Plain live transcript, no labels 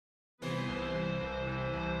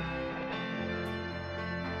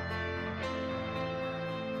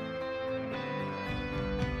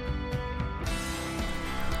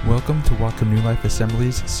Welcome to Welcome New Life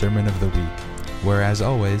Assembly's Sermon of the Week, where as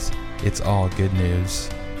always, it's all good news.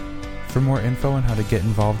 For more info on how to get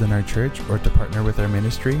involved in our church or to partner with our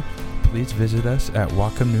ministry, please visit us at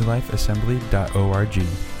welcomenewlifeassembly.org.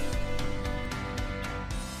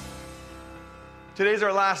 Today's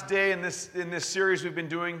our last day in this series we've been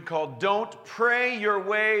doing called Don't Pray Your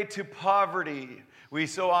Way to Poverty. We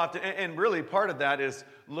so often, and really part of that is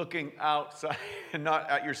looking outside and not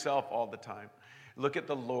at yourself all the time. Look at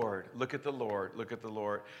the Lord. Look at the Lord. Look at the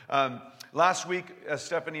Lord. Last week, as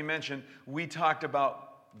Stephanie mentioned, we talked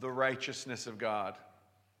about the righteousness of God.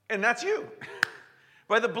 And that's you.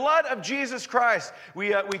 By the blood of Jesus Christ,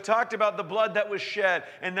 we talked about the blood that was shed.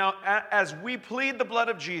 And now as we plead the blood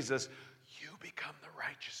of Jesus, you become the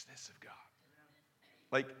righteousness of God.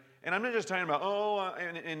 And I'm not just talking about,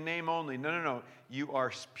 in name only. No. You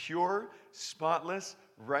are pure, spotless,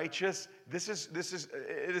 righteous. This is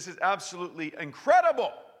absolutely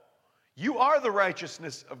incredible. You are the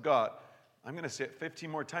righteousness of God. I'm going to say it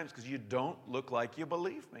 15 more times because you don't look like you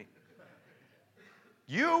believe me.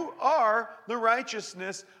 You are the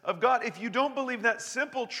righteousness of God. If you don't believe that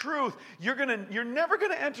simple truth, you're never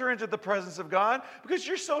going to enter into the presence of God because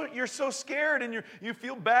you're so scared and you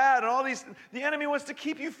feel bad and all these. The enemy wants to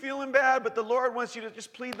keep you feeling bad, but the Lord wants you to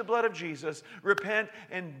just plead the blood of Jesus, repent,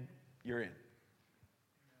 and you're in.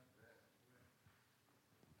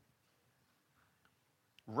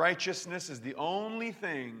 Righteousness is the only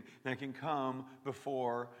thing that can come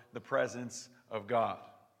before the presence of God.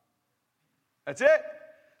 That's it.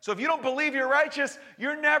 So if you don't believe you're righteous,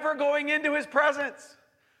 you're never going into His presence.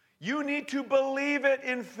 You need to believe it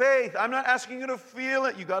in faith. I'm not asking you to feel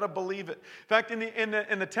it. You got to believe it. In fact,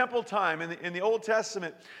 in the temple time, in the Old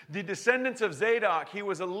Testament, the descendants of Zadok, he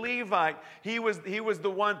was a Levite. He was the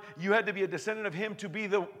one, you had to be a descendant of him to be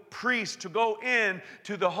the priest, to go in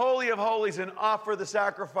to the Holy of Holies and offer the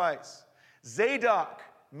sacrifice. Zadok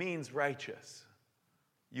means righteous.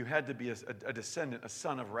 You had to be a descendant, a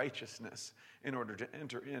son of righteousness, in order to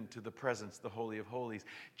enter into the presence, the Holy of Holies.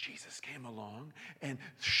 Jesus came along and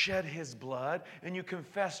shed His blood, and you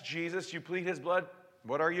confess Jesus, you plead His blood.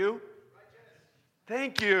 What are you? Righteous.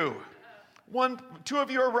 Thank you. Two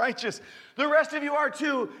of you are righteous. The rest of you are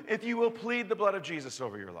too, if you will plead the blood of Jesus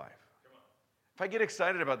over your life. If I get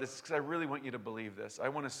excited about this, it's because I really want you to believe this. I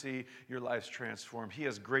want to see your lives transformed. He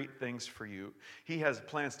has great things for you. He has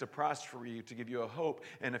plans to prosper you, to give you a hope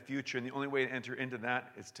and a future. And the only way to enter into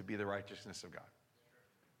that is to be the righteousness of God.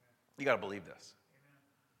 You got to believe this.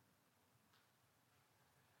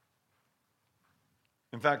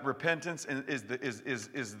 In fact, repentance is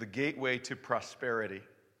the gateway to prosperity.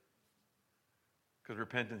 Because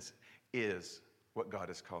repentance is what God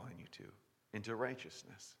is calling you to, into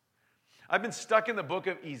righteousness. I've been stuck in the book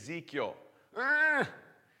of Ezekiel.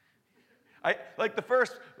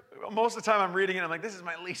 Most of the time I'm reading it, I'm like, this is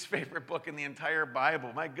my least favorite book in the entire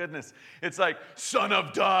Bible. My goodness. It's like, son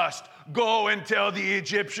of dust, go and tell the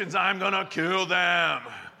Egyptians I'm going to kill them.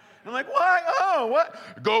 I'm like, why? Oh,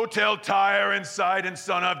 what? Go tell Tyre and Sidon,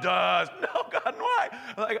 son of dust. No, God, why?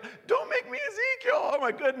 I'm like, don't make me Ezekiel. Oh,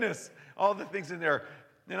 my goodness. All the things in there.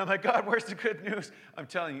 And I'm like, God, where's the good news? I'm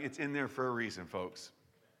telling you, it's in there for a reason, folks.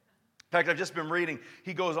 In fact, I've just been reading.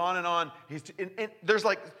 He goes on and on. There's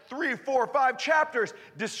like 3, 4, 5 chapters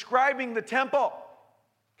describing the temple.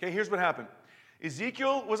 Okay, here's what happened.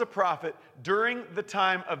 Ezekiel was a prophet during the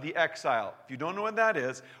time of the exile. If you don't know what that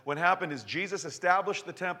is, what happened is Jesus established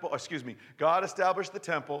the temple. God established the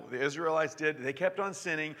temple. The Israelites did. They kept on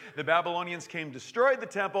sinning. The Babylonians came, destroyed the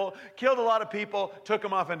temple, killed a lot of people, took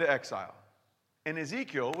them off into exile. And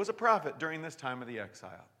Ezekiel was a prophet during this time of the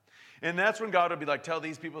exile. And that's when God would be like, tell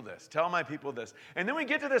these people this, tell my people this. And then we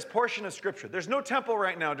get to this portion of Scripture. There's no temple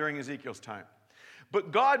right now during Ezekiel's time.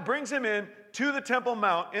 But God brings him in to the Temple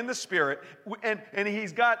Mount in the Spirit, and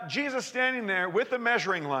he's got Jesus standing there with a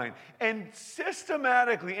measuring line. And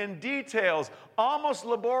systematically, in details, almost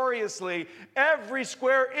laboriously, every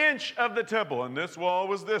square inch of the temple. And this wall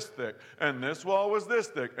was this thick, and this wall was this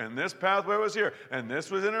thick, and this pathway was here, and this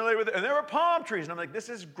was interlaid with it. And there were palm trees. And I'm like, this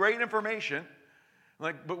is great information.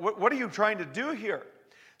 Like, but what are you trying to do here?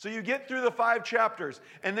 So you get through the 5 chapters,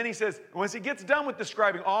 and then he says, once he gets done with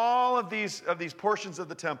describing all of these portions of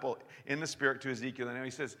the temple in the Spirit to Ezekiel, and now he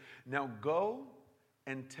says, now go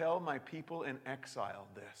and tell my people in exile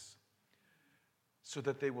this, so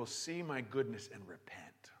that they will see my goodness and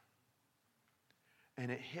repent. And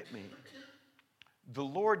it hit me. The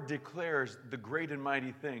Lord declares the great and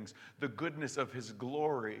mighty things, the goodness of His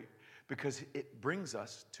glory, because it brings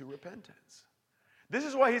us to repentance. This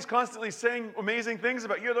is why He's constantly saying amazing things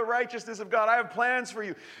about you're the righteousness of God. I have plans for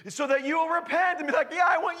you. So that you will repent and be like, yeah,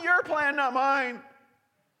 I want your plan, not mine.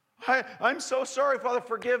 I'm so sorry, Father,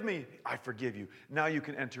 forgive me. I forgive you. Now you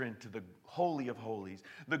can enter into the Holy of Holies,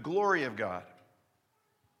 the glory of God.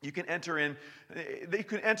 You can enter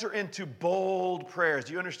into bold prayers.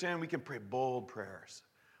 Do you understand? We can pray bold prayers.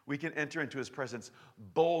 We can enter into his presence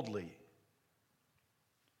boldly.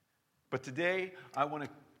 But today, I want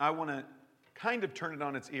to kind of turn it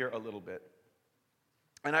on its ear a little bit.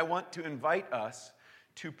 And I want to invite us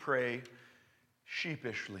to pray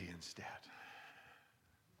sheepishly instead.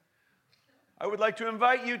 I would like to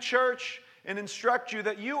invite you, church, and instruct you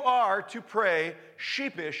that you are to pray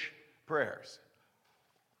sheepish prayers.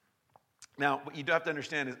 Now, what you have to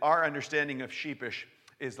understand is our understanding of sheepish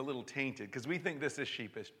is a little tainted because we think this is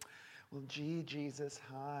sheepish. Well, gee, Jesus,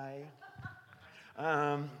 hi.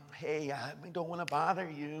 Hey, I don't want to bother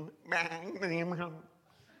you.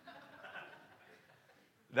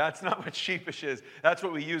 That's not what sheepish is. That's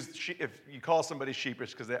what we use if you call somebody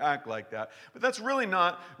sheepish because they act like that. But that's really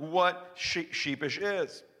not what sheepish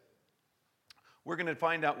is. We're going to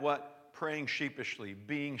find out what praying sheepishly,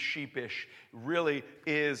 being sheepish, really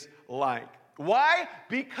is like. Why?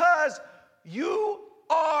 Because you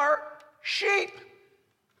are sheep.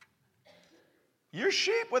 You're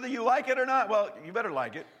sheep, whether you like it or not. Well, you better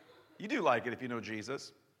like it. You do like it if you know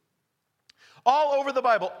Jesus. All over the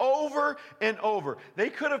Bible, over and over.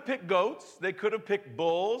 They could have picked goats. They could have picked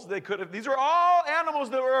bulls. These are all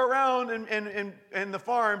animals that were around in the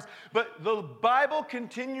farms. But the Bible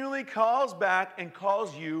continually calls back and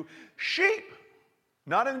calls you sheep.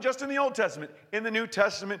 Not just in the Old Testament, in the New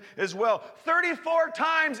Testament as well. 34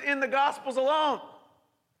 times in the Gospels alone.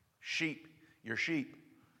 Sheep, you're sheep,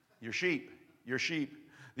 you're sheep, you're sheep.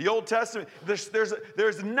 The Old Testament,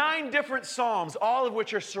 there's 9 different Psalms, all of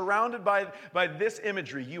which are surrounded by this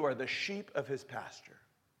imagery. You are the sheep of his pasture.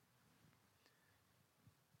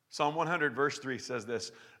 Psalm 100, verse 3 says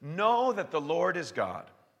this, "Know that the Lord is God.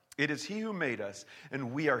 It is he who made us,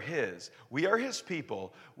 and we are his. We are his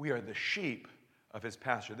people. We are the sheep of his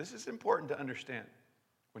pasture." This is important to understand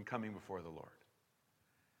when coming before the Lord.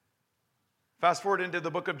 Fast forward into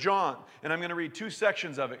the book of John, and I'm going to read 2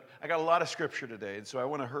 sections of it. I got a lot of scripture today, and so I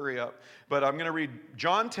want to hurry up. But I'm going to read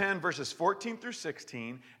John 10, verses 14 through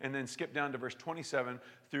 16, and then skip down to verse 27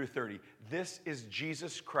 through 30. This is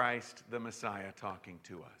Jesus Christ, the Messiah, talking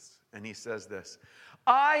to us. And he says this,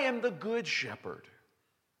 "I am the good shepherd,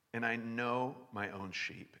 and I know my own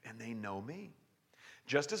sheep, and they know me.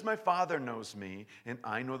 Just as my Father knows me, and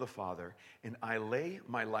I know the Father, and I lay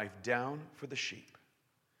my life down for the sheep.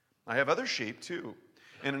 I have other sheep too.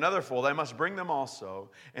 In another fold, I must bring them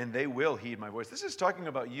also, and they will heed my voice." This is talking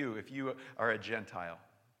about you if you are a Gentile,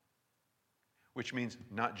 which means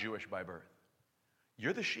not Jewish by birth.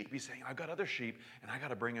 You're the sheep. He's saying, I've got other sheep, and I got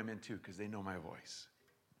to bring them in too because they know my voice.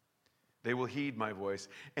 They will heed my voice,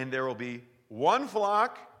 and there will be one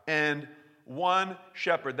flock and one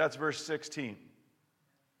shepherd. That's verse 16.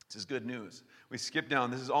 This is good news. We skip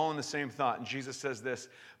down. This is all in the same thought. And Jesus says this,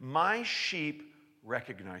 "My sheep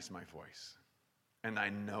recognize my voice, and I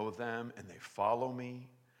know them, and they follow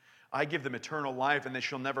me. I give them eternal life, and they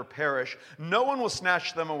shall never perish. No one will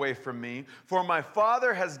snatch them away from me, for my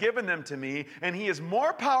Father has given them to me, and he is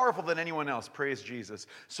more powerful than anyone else." Praise Jesus.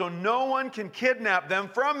 "So no one can kidnap them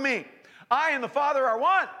from me. I and the Father are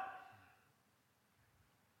one."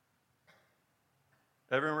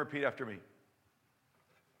 Everyone repeat after me.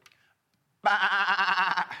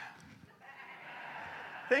 Bah!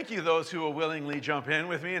 Thank you, those who will willingly jump in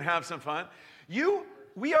with me and have some fun.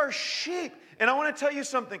 We are sheep. And I want to tell you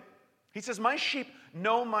something. He says, "My sheep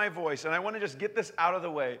know my voice." And I want to just get this out of the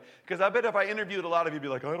way. Because I bet if I interviewed a lot of you, you'd be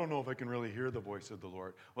like, "I don't know if I can really hear the voice of the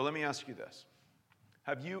Lord." Well, let me ask you this.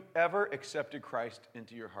 Have you ever accepted Christ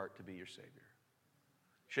into your heart to be your Savior?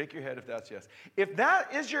 Shake your head if that's yes. If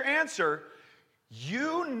that is your answer,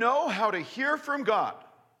 you know how to hear from God.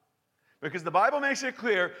 Because the Bible makes it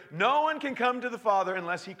clear, no one can come to the Father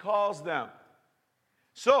unless he calls them.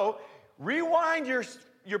 So, rewind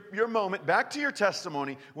your moment back to your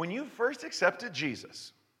testimony when you first accepted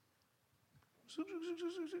Jesus.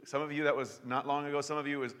 Some of you, that was not long ago. Some of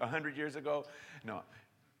you, it was 100 years ago. No.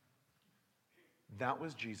 That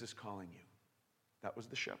was Jesus calling you. That was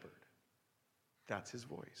the shepherd. That's his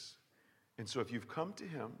voice. And so if you've come to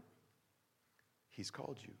him, he's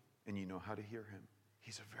called you, and you know how to hear him.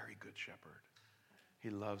 He's a very good shepherd. He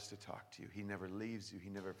loves to talk to you. He never leaves you. He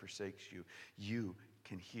never forsakes you. You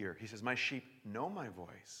can hear. He says, "My sheep know my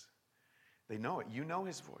voice." They know it. You know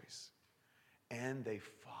his voice. And they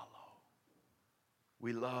follow.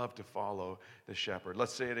 We love to follow the shepherd.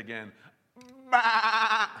 Let's say it again.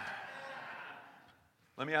 Bah!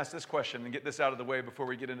 Let me ask this question and get this out of the way before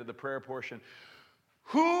we get into the prayer portion.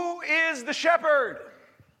 Who is the shepherd?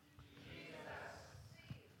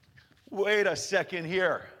 wait a second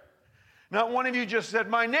here. Not one of you just said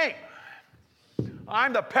my name.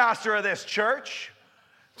 I'm the pastor of this church.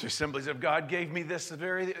 The Assemblies of God gave me this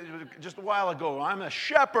just a while ago. I'm a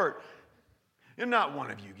shepherd. And not one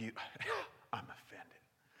of you, I'm offended.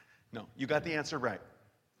 No, you got the answer right.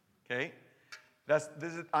 Okay?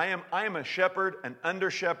 I am a shepherd, an under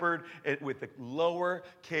shepherd with the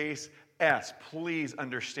lowercase s. Please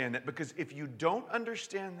understand that, because if you don't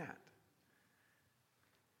understand that,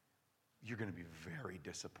 you're going to be very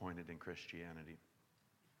disappointed in Christianity.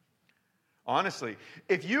 Honestly,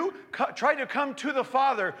 if you try to come to the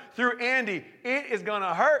Father through Andy, it is going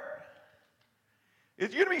to hurt. You're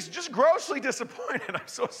going to be just grossly disappointed. I'm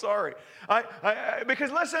so sorry.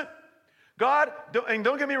 Because listen, God, and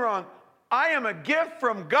don't get me wrong, I am a gift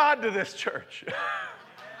from God to this church.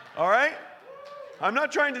 All right? I'm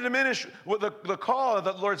not trying to diminish what the call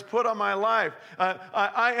that the Lord's put on my life.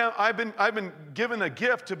 I've been given a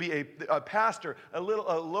gift to be a pastor, a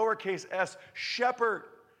lowercase s shepherd.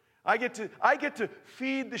 I get to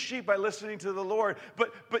feed the sheep by listening to the Lord.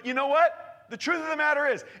 But you know what? The truth of the matter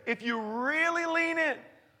is, if you really lean in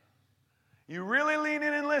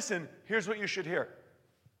and listen, here's what you should hear.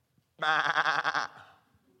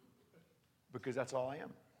 Because that's all I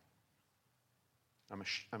am. I'm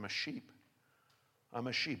a sheep. I'm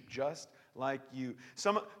a sheep, just like you.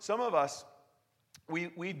 Some of us,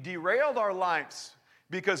 we derailed our lives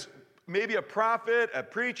because maybe a prophet, a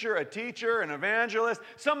preacher, a teacher, an evangelist,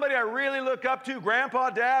 somebody I really look up to, grandpa,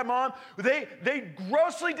 dad, mom, they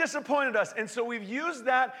grossly disappointed us. And so we've used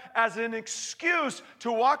that as an excuse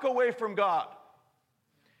to walk away from God.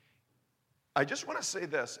 I just want to say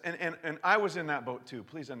this, and I was in that boat too,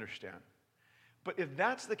 please understand. But if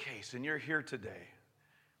that's the case and you're here today,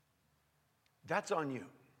 that's on you.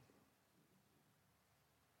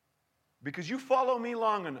 Because you follow me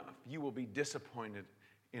long enough, you will be disappointed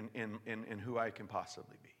in who I can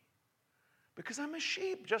possibly be. Because I'm a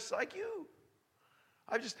sheep just like you.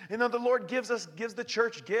 The Lord gives the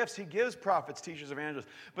church gifts. He gives prophets, teachers, evangelists.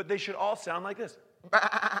 But they should all sound like this.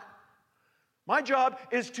 My job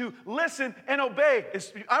is to listen and obey.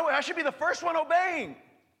 I should be the first one obeying.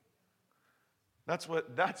 That's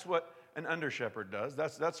what an under shepherd does.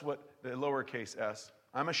 That's what the lowercase s.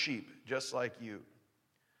 I'm a sheep, just like you.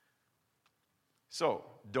 So,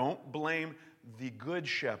 don't blame the good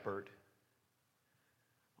shepherd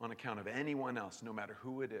on account of anyone else, no matter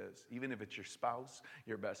who it is. Even if it's your spouse,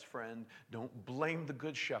 your best friend, don't blame the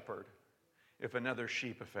good shepherd if another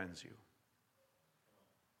sheep offends you.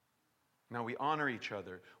 Now, we honor each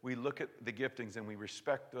other. We look at the giftings and we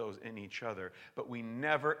respect those in each other. But we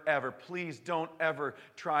never, ever, please don't ever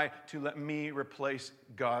try to let me replace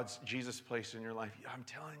Jesus' place in your life. I'm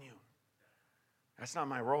telling you, that's not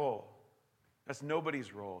my role. That's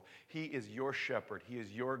nobody's role. He is your shepherd. He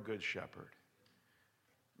is your good shepherd.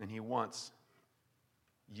 And he wants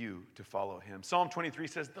you to follow him. Psalm 23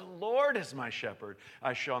 says, "The Lord is my shepherd,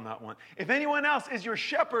 I shall not want." If anyone else is your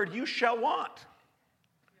shepherd, you shall want.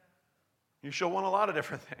 You shall want a lot of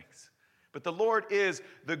different things. But the Lord is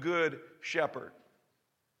the good shepherd.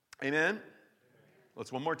 Amen?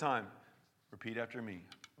 Let's one more time. Repeat after me.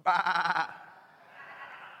 Bah!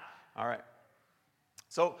 All right.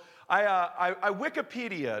 So I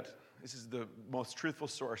Wikipedia'd. This is the most truthful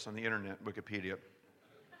source on the internet, Wikipedia.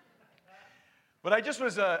 But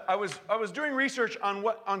I was doing research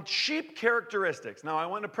on sheep characteristics. Now I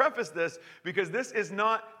want to preface this because this is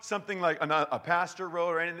not something like a pastor wrote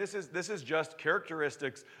or anything. This is just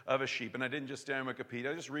characteristics of a sheep. And I didn't just stay on Wikipedia. I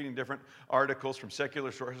was just reading different articles from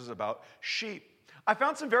secular sources about sheep. I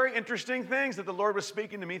found some very interesting things that the Lord was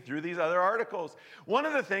speaking to me through these other articles. One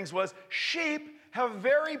of the things was sheep have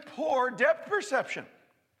very poor depth perception.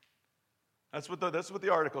 That's what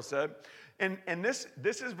the article said. And this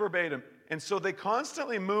is verbatim. And so they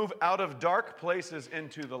constantly move out of dark places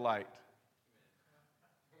into the light.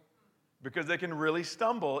 Because they can really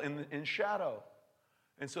stumble in shadow.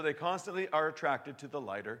 And so they constantly are attracted to the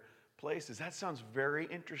lighter places. That sounds very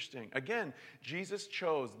interesting. Again,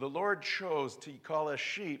 the Lord chose to call us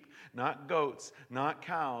sheep, not goats, not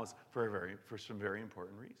cows, for some very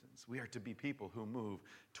important reasons. We are to be people who move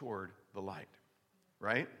toward the light.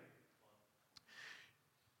 Right?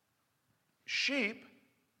 Sheep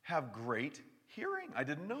have great hearing. I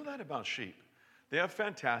didn't know that about sheep. They have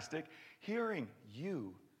fantastic hearing.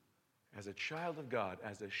 You, as a child of God,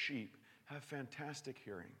 as a sheep, have fantastic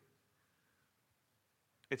hearing.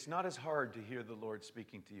 It's not as hard to hear the Lord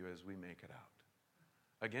speaking to you as we make it out.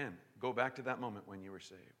 Again, go back to that moment when you were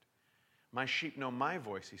saved. My sheep know my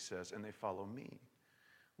voice, he says, and they follow me.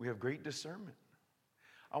 We have great discernment.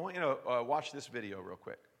 I want you to watch this video real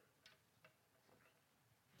quick.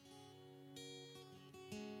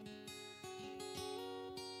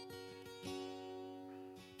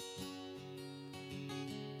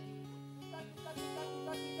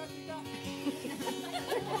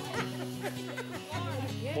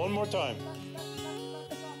 more time.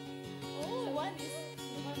 Oh, one is.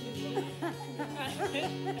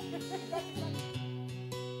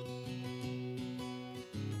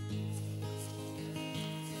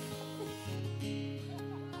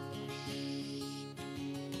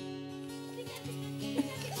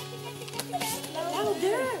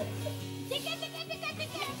 Louder. Tika, tika, tika,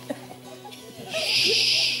 tika.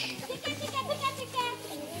 Tika, tika, tika, tika.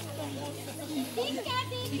 Tika, tika. Tika,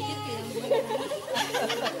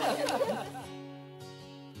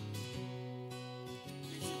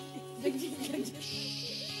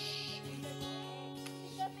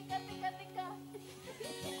 tika, tika, tika.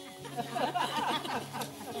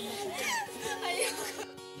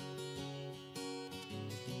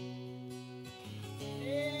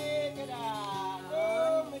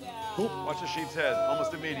 Watch the sheep's head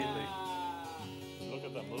almost immediately. Look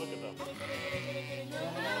at them. Look at them. Isn't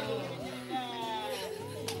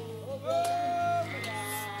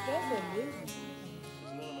that amazing?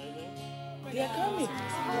 They are coming.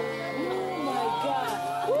 Oh my God.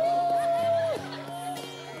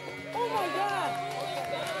 Oh my God.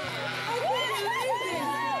 I can't believe this.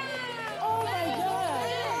 Oh my God.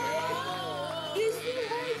 These two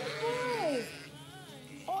white boys.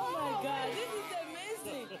 Oh my God. This is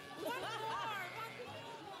amazing.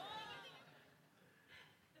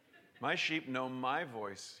 My sheep know my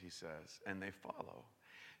voice, he says, and they follow.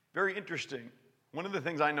 Very interesting. One of the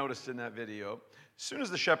things I noticed in that video, as soon as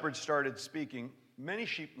the shepherd started speaking, many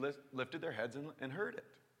sheep lifted their heads and heard it.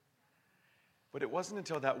 But it wasn't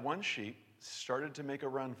until that one sheep started to make a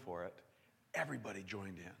run for it, everybody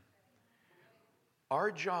joined in. Our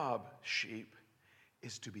job, sheep,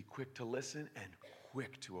 is to be quick to listen and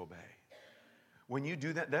quick to obey. When you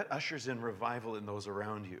do that, that ushers in revival in those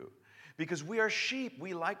around you. Because we are sheep,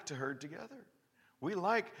 we like to herd together. We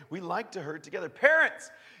like to herd together.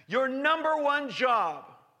 Parents, your number one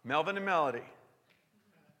job, Melvin and Melody,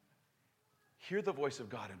 hear the voice of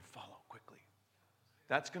God and follow quickly.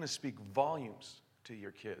 That's going to speak volumes to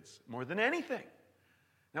your kids more than anything.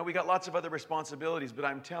 Now, we got lots of other responsibilities, but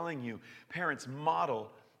I'm telling you, parents,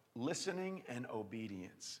 model listening and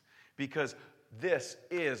obedience. Because this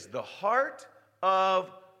is the heart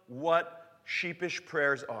of what sheepish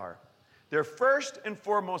prayers are. They're first and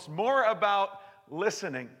foremost more about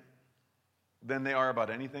listening than they are about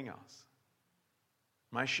anything else.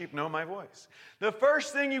 My sheep know my voice. The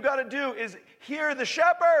first thing you got to do is hear the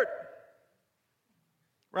shepherd.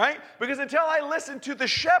 Right? Because until I listen to the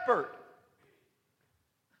shepherd,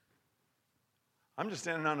 I'm just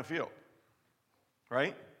standing on a field.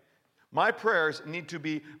 Right? My prayers need to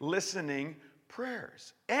be listening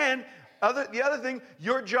prayers. And the other thing,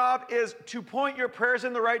 your job is to point your prayers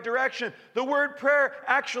in the right direction. The word prayer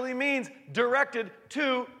actually means directed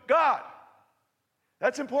to God.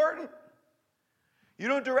 That's important.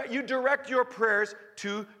 You direct your prayers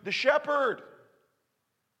to the shepherd.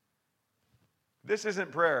 This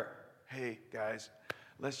isn't prayer. Hey, guys,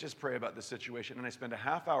 let's just pray about this situation. And I spend a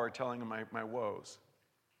half hour telling them my woes.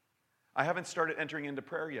 I haven't started entering into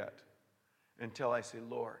prayer yet until I say,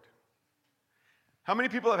 Lord. How many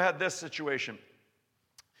people have had this situation?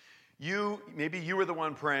 Maybe you were the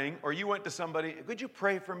one praying, or you went to somebody, could you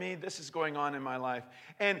pray for me? This is going on in my life.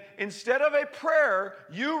 And instead of a prayer,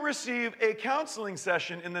 you receive a counseling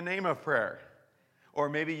session in the name of prayer. Or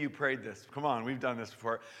maybe you prayed this. Come on, we've done this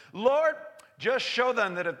before. Lord, just show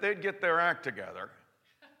them that if they'd get their act together,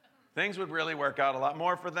 things would really work out a lot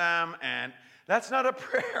more for them. And that's not a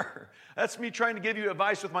prayer. That's me trying to give you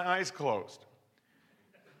advice with my eyes closed.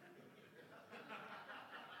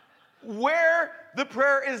 Where the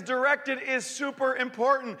prayer is directed is super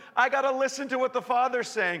important. I got to listen to what the Father's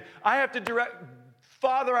saying. I have to direct,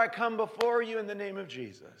 Father, I come before you in the name of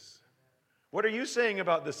Jesus. What are you saying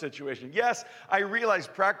about this situation? Yes, I realize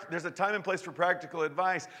there's a time and place for practical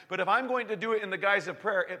advice, but if I'm going to do it in the guise of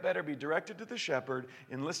prayer, it better be directed to the shepherd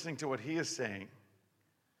in listening to what he is saying,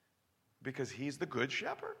 because he's the good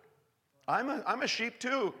shepherd. I'm a sheep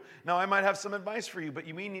too. Now, I might have some advice for you, but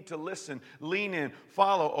you need to listen, lean in,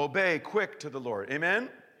 follow, obey, quick to the Lord. Amen?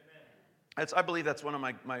 I believe that's one of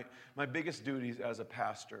my biggest duties as a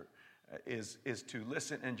pastor is to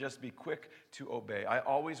listen and just be quick to obey. I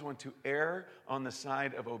always want to err on the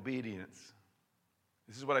side of obedience.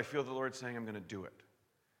 This is what I feel the Lord saying, I'm going to do it,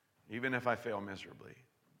 even if I fail miserably.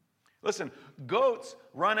 Listen, goats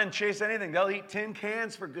run and chase anything. They'll eat tin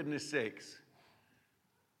cans, for goodness sakes.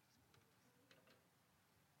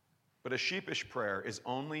 But a sheepish prayer is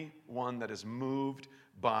only one that is moved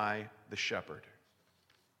by the shepherd.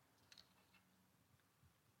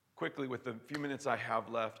 quickly with the few minutes I have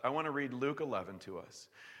left, I want to read Luke 11 to us.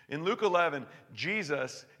 In Luke 11,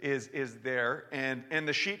 Jesus is there, and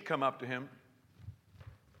the sheep come up to him.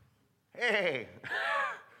 Hey,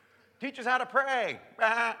 teach us how to pray.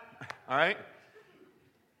 All right?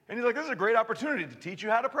 And he's like, this is a great opportunity to teach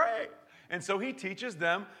you how to pray. And so he teaches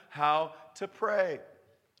them how to pray.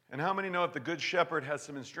 And how many know if the good shepherd has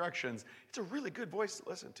some instructions, it's a really good voice to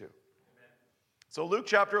listen to. So Luke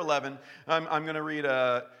chapter 11, I'm going to read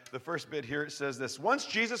the first bit here. It says this. Once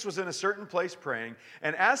Jesus was in a certain place praying,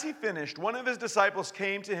 and as he finished, one of his disciples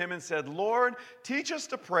came to him and said, Lord, teach us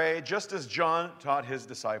to pray just as John taught his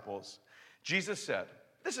disciples. Jesus said,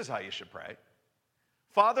 this is how you should pray.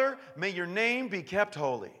 Father, may your name be kept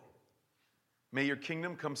holy. May your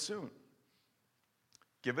kingdom come soon.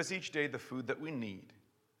 Give us each day the food that we need.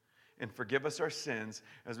 And forgive us our sins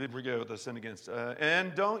as we forgive those sin against us.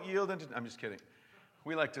 And don't yield into... I'm just kidding.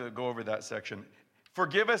 We like to go over that section.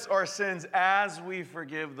 Forgive us our sins as we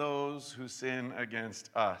forgive those who sin against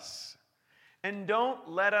us. And don't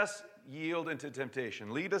let us yield into temptation.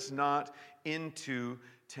 Lead us not into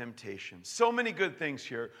temptation. So many good things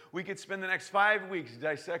here. We could spend the next 5 weeks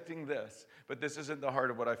dissecting this, but this isn't the heart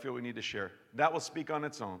of what I feel we need to share. That will speak on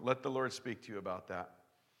its own. Let the Lord speak to you about that.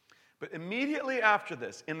 But immediately after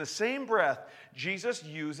this, in the same breath, Jesus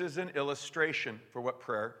uses an illustration for what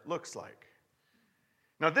prayer looks like.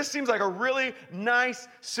 Now, this seems like a really nice,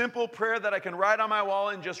 simple prayer that I can write on my wall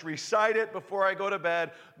and just recite it before I go to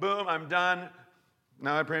bed. Boom, I'm done.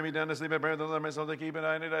 Now I pray me down to sleep. I pray to let myself to keep it.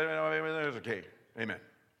 Okay, amen.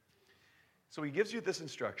 So he gives you this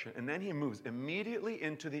instruction, and then he moves immediately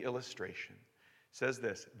into the illustration. Says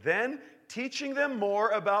this, then teaching them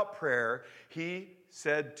more about prayer, he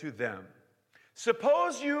said to them,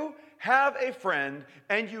 suppose you have a friend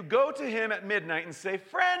and you go to him at midnight and say,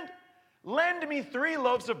 friend, lend me 3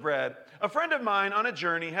 loaves of bread. A friend of mine on a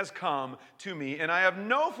journey has come to me and I have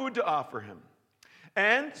no food to offer him.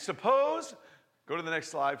 And suppose, go to the next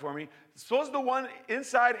slide for me, suppose the one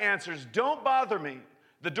inside answers, don't bother me.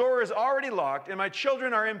 The door is already locked and my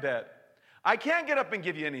children are in bed. I can't get up and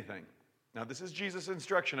give you anything. Now, this is Jesus'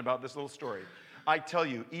 instruction about this little story. I tell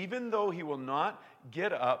you, even though he will not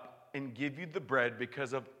get up and give you the bread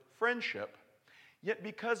because of friendship, yet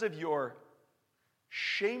because of your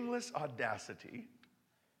shameless audacity,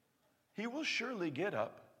 he will surely get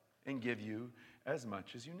up and give you as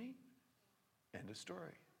much as you need. End of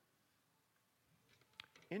story.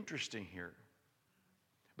 Interesting here.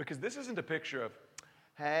 Because this isn't a picture of,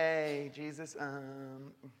 hey, Jesus,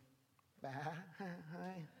 bye.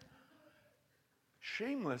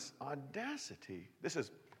 Shameless audacity. This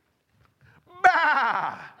is,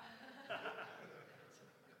 bah!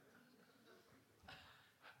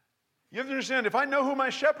 You have to understand, if I know who my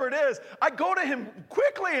shepherd is, I go to him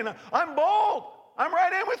quickly and I'm bold. I'm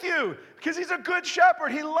right in with you because he's a good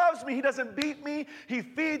shepherd. He loves me. He doesn't beat me. He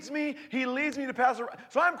feeds me. He leads me to pass around.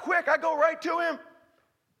 So I'm quick. I go right to him.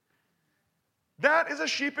 That is a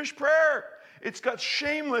sheepish prayer. It's got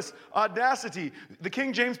shameless audacity. The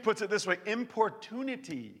King James puts it this way,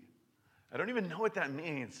 importunity. I don't even know what that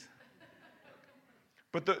means.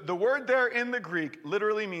 But the word there in the Greek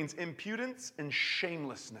literally means impudence and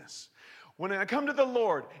shamelessness. When I come to the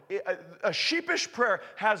Lord, a sheepish prayer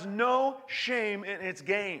has no shame in its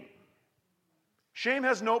game. Shame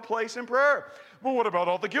has no place in prayer. Well, what about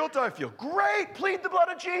all the guilt I feel? Great, plead the blood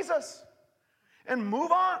of Jesus and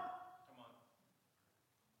move on.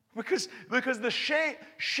 Because the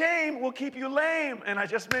shame will keep you lame. And I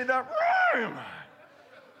just made that rhyme.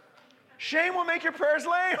 Shame will make your prayers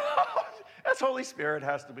lame. That's Holy Spirit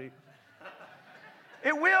has to be.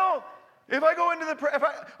 It will. If I go into the prayer,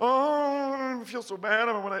 I feel so bad.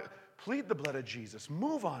 I'm going to plead the blood of Jesus.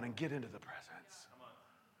 Move on and get into the presence.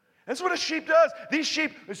 That's what a sheep does. These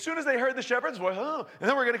sheep, as soon as they heard the shepherd's voice, and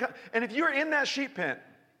then we're going to come. And if you're in that sheep pen,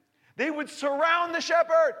 they would surround the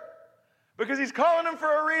shepherd. Because he's calling them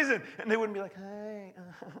for a reason. And they wouldn't be like, hey.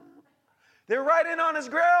 They're right in on his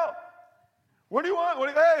grill. What do you want?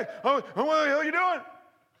 Hey, what the hell are you doing?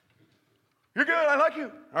 You're good. I like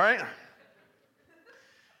you. All right.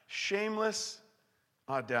 Shameless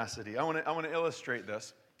audacity. I want to illustrate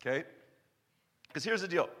this, okay? Because here's the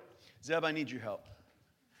deal. Zeb, I need your help.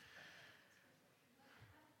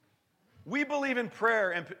 We believe in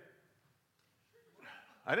prayer and...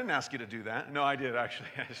 I didn't ask you to do that. No, I did, actually.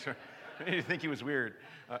 You think he was weird.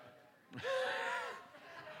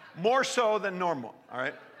 More so than normal, all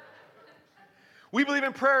right? We believe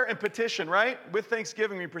in prayer and petition, right? With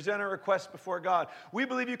thanksgiving, we present our requests before God. We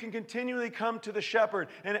believe you can continually come to the shepherd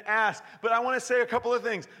and ask. But I want to say a couple of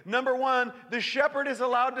things. Number one, the shepherd is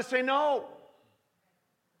allowed to say no.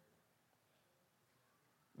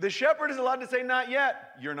 The shepherd is allowed to say, not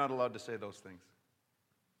yet. You're not allowed to say those things.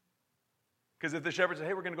 Because if the shepherd says,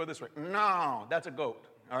 hey, we're going to go this way. No, that's a goat,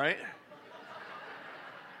 all right?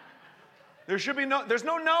 There's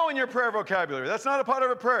no no in your prayer vocabulary. That's not a part of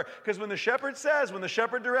a prayer. Because when the shepherd says, when the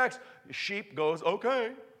shepherd directs, the sheep goes,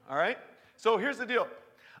 okay, all right? So here's the deal.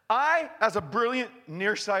 I, as a brilliant,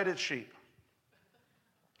 nearsighted sheep,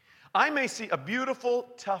 I may see a beautiful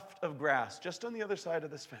tuft of grass just on the other side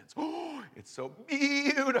of this fence. Oh, it's so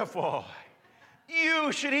beautiful.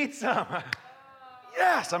 You should eat some.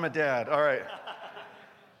 Yes, I'm a dad. All right.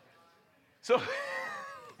 So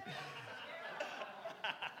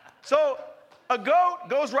a goat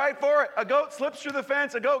goes right for it. A goat slips through the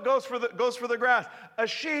fence. A goat goes for the grass.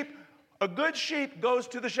 A good sheep goes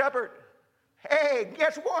to the shepherd. Hey,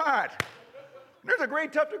 guess what? There's a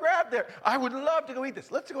great tuft of grass there. I would love to go eat this.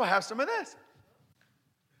 Let's go have some of this.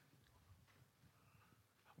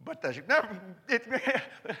 But the sheep never.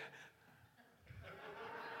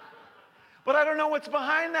 But I don't know what's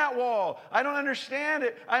behind that wall. I don't understand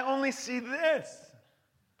it. I only see this.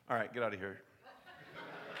 All right, get out of here.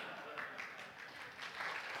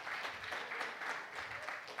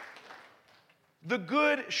 The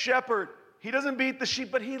good shepherd, he doesn't beat the sheep,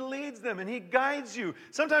 but he leads them and he guides you.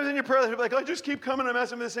 Sometimes in your prayer, you're like, I just keep coming, I'm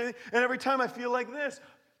asking for the same thing, and every time I feel like this.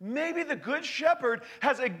 Maybe the good shepherd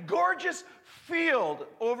has a gorgeous field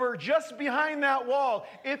over just behind that wall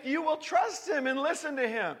if you will trust him and listen to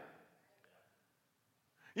him.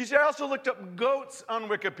 You see, I also looked up goats on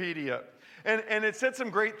Wikipedia, and it said some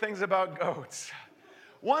great things about goats.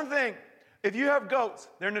 One thing, if you have goats,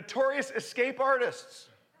 they're notorious escape artists.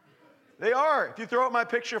 They are. If you throw out my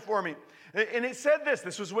picture for me. And it said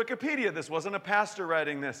this was Wikipedia. This wasn't a pastor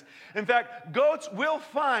writing this. In fact, goats will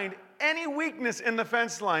find any weakness in the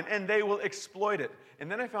fence line, and they will exploit it. And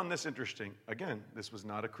then I found this interesting. Again, this was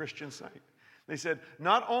not a Christian site. They said,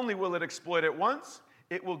 not only will it exploit it once,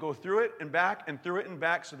 it will go through it and back and through it and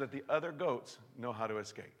back so that the other goats know how to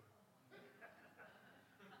escape.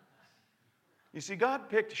 You see, God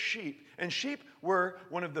picked sheep, and sheep were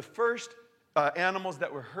one of the first animals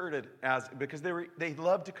that were herded because they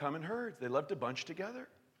loved to come in herds. They loved to bunch together.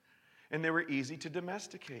 And they were easy to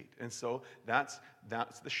domesticate. And so that's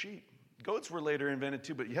the sheep. Goats were later invented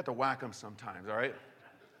too, but you had to whack them sometimes, all right?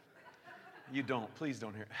 You don't. Please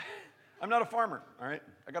don't hear. I'm not a farmer, all right?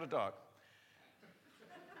 I got a dog.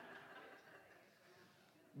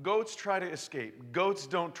 Goats try to escape. Goats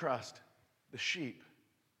don't trust. The sheep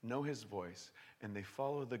know his voice, and they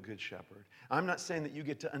follow the good shepherd. I'm not saying that you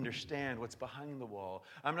get to understand what's behind the wall.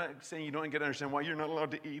 I'm not saying you don't get to understand why you're not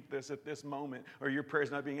allowed to eat this at this moment, or your prayer's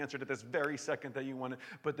not being answered at this very second that you want it.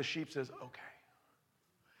 But the sheep says, okay.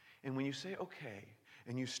 And when you say okay,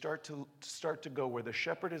 and you start to go where the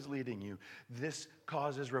shepherd is leading you, this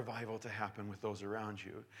causes revival to happen with those around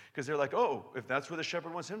you. Because they're like, oh, if that's where the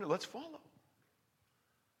shepherd wants him to, let's follow.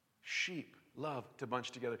 Sheep love to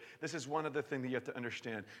bunch together. This is one other thing that you have to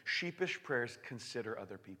understand. Sheepish prayers consider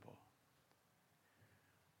other people.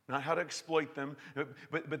 Not how to exploit them,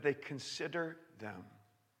 but they consider them.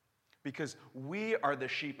 Because we are the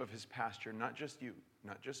sheep of his pasture, not just you,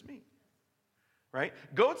 not just me. Right?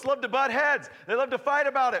 Goats love to butt heads. They love to fight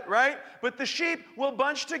about it, right? But the sheep will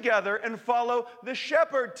bunch together and follow the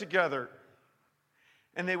shepherd together.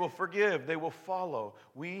 And they will forgive. They will follow.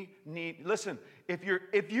 Listen,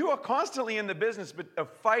 if you are constantly in the business of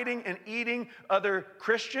fighting and eating other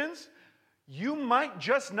Christians, you might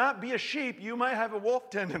just not be a sheep. You might have a wolf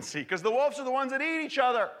tendency, because the wolves are the ones that eat each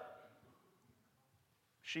other.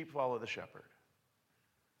 Sheep follow the shepherd.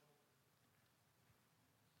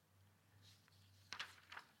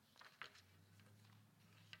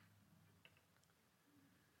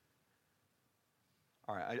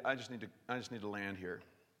 All right, I just need to land here.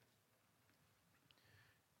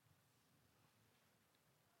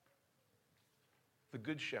 The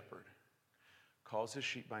good shepherd calls his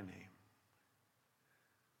sheep by name.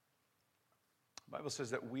 The Bible says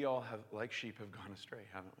that we all have, like sheep, have gone astray,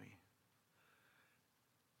 haven't we?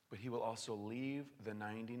 But he will also leave the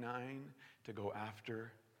 99 to go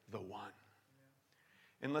after the one.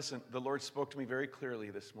 And listen, the Lord spoke to me very clearly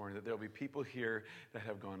this morning that there will be people here that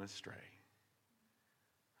have gone astray.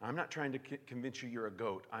 I'm not trying to convince you you're a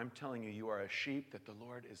goat. I'm telling you, you are a sheep that the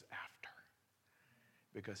Lord is after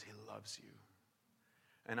because he loves you.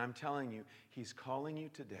 And I'm telling you, he's calling you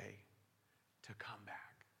today to come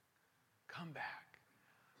back. Come back.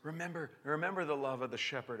 Remember the love of the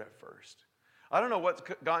shepherd at first. I don't know what's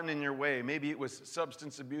gotten in your way. Maybe it was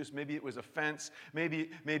substance abuse. Maybe it was offense. Maybe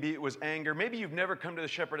it was anger. Maybe you've never come to the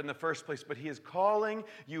shepherd in the first place, but he is calling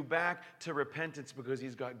you back to repentance because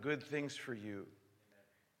he's got good things for you.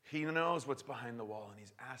 He knows what's behind the wall, and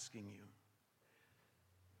he's asking you.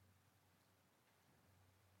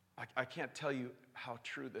 I can't tell you how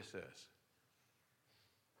true this is.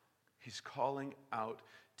 He's calling out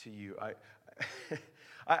to you.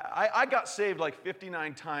 I got saved like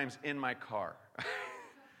 59 times in my car.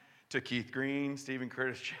 To Keith Green, Stephen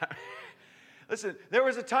Curtis Chapman. Listen, there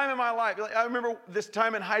was a time in my life, I remember this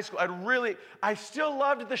time in high school, I still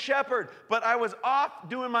loved the shepherd, but I was off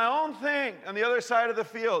doing my own thing on the other side of the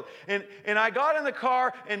field. And I got in the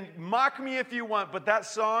car, and mock me if you want, but that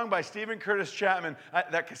song by Stephen Curtis Chapman,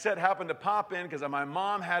 that cassette happened to pop in because my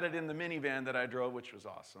mom had it in the minivan that I drove, which was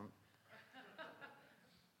awesome.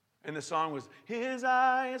 And the song was, his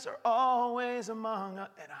eyes are always among us,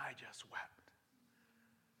 and I just wept.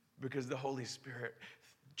 Because the Holy Spirit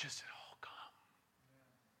just said, oh, come.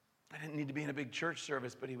 I didn't need to be in a big church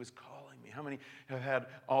service, but he was calling me. How many have had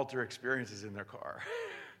altar experiences in their car?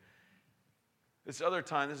 This other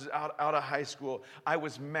time, this is out of high school, I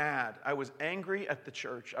was mad. I was angry at the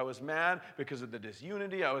church. I was mad because of the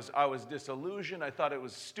disunity. I was disillusioned. I thought it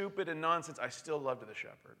was stupid and nonsense. I still loved the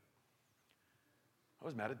shepherd. I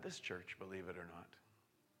was mad at this church, believe it or not.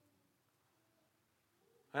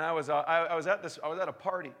 And I was at a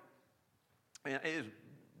party. And it was a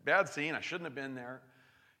bad scene. I shouldn't have been there.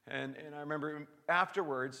 And I remember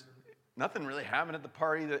afterwards, nothing really happened at the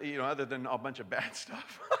party that, other than a bunch of bad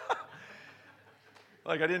stuff.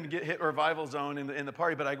 Like I didn't hit revival zone in the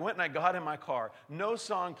party, but I went and I got in my car, no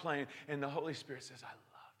song playing, and the Holy Spirit says, I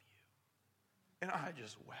love you. And I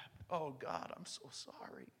just wept. Oh God, I'm so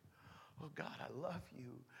sorry. Oh God, I love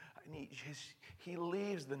you. He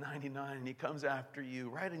leaves the 99 and he comes after you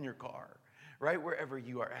right in your car. Right wherever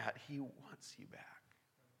you are at, he wants you back.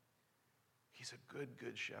 He's a good,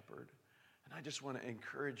 good shepherd. And I just want to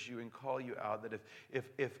encourage you and call you out that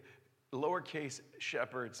if lowercase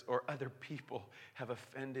shepherds or other people have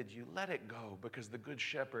offended you, let it go, because the good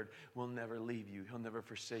shepherd will never leave you. He'll never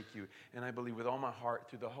forsake you. And I believe with all my heart,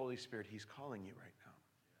 through the Holy Spirit, he's calling you right now.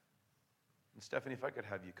 And Stephanie, if I could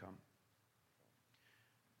have you come.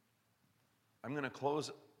 I'm going to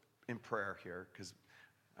close in prayer here because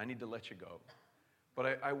I need to let you go.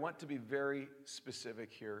 But I want to be very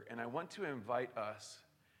specific here, and I want to invite us.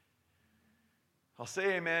 I'll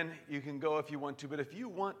say amen. You can go if you want to, but if you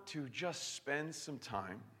want to just spend some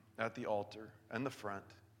time at the altar and the front,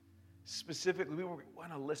 specifically, we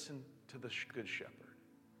want to listen to the Good Shepherd.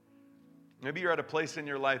 Maybe you're at a place in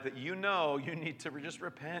your life that you know you need to just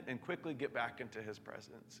repent and quickly get back into his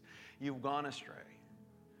presence. You've gone astray.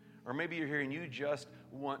 Or maybe you're here and you just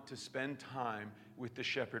want to spend time with the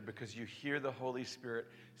shepherd because you hear the Holy Spirit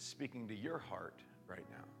speaking to your heart right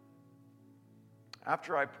now.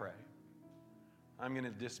 After I pray, I'm going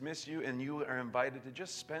to dismiss you, and you are invited to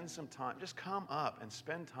just spend some time. Just come up and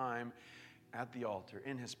spend time at the altar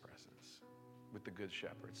in his presence with the Good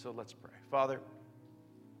Shepherd. So let's pray. Father,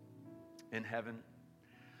 in heaven,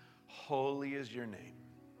 holy is your name.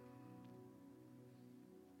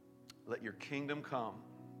 Let your kingdom come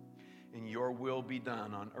and your will be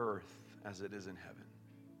done on earth as it is in heaven.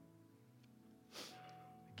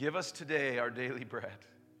 Give us today our daily bread,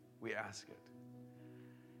 we ask it.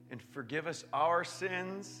 And forgive us our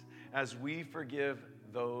sins as we forgive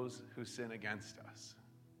those who sin against us.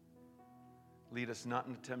 Lead us not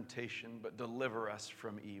into temptation, but deliver us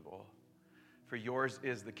from evil. For yours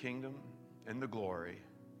is the kingdom and the glory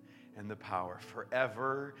and the power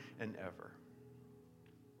forever and ever.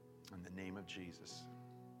 In the name of Jesus.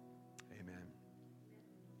 Amen.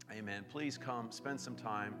 Amen. Please come, spend some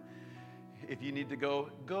time. If you need to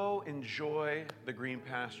go enjoy the green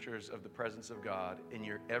pastures of the presence of God in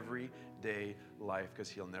your everyday life, because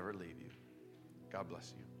he'll never leave you. God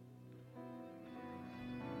bless you.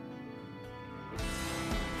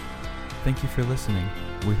 Thank you for listening.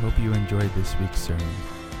 We hope you enjoyed this week's sermon.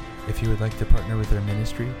 If you would like to partner with our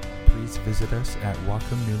ministry, please visit us at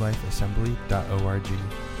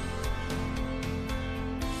WacomNewLifeAssembly.org.